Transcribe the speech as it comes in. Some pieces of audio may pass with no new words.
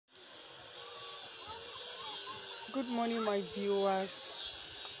Good morning, my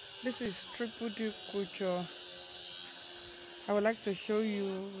viewers. This is Triple D Culture. I would like to show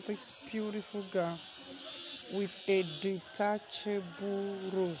you this beautiful gown with a detachable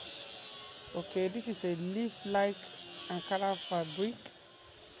rose. Okay, this is a leaf-like Ankara fabric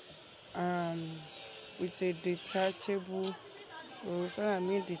and with a detachable rose. When I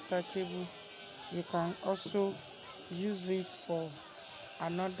mean detachable, you can also use it for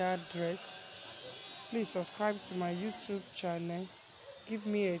another dress. Please subscribe to my YouTube channel. Give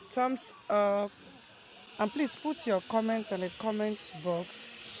me a thumbs up. And please put your comments in the comment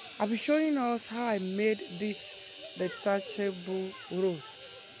box. I'll be showing us how I made this detachable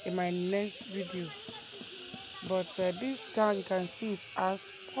rose in my next video. But this gown, you can see it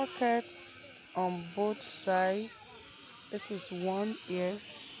has pockets on both sides. This is one here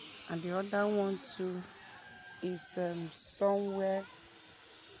and the other one too is somewhere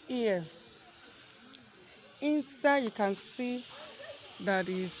here. Inside you can see that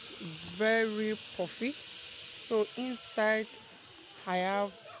is very puffy. So inside I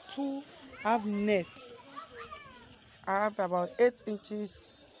have net. I have about 8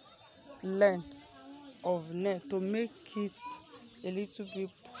 inches length of net to make it a little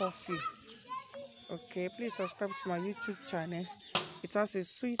bit puffy. Okay, please subscribe to my YouTube channel. It has a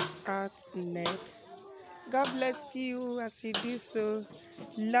sweetheart neck. God bless you as you do so.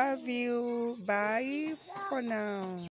 Love you. Bye for now.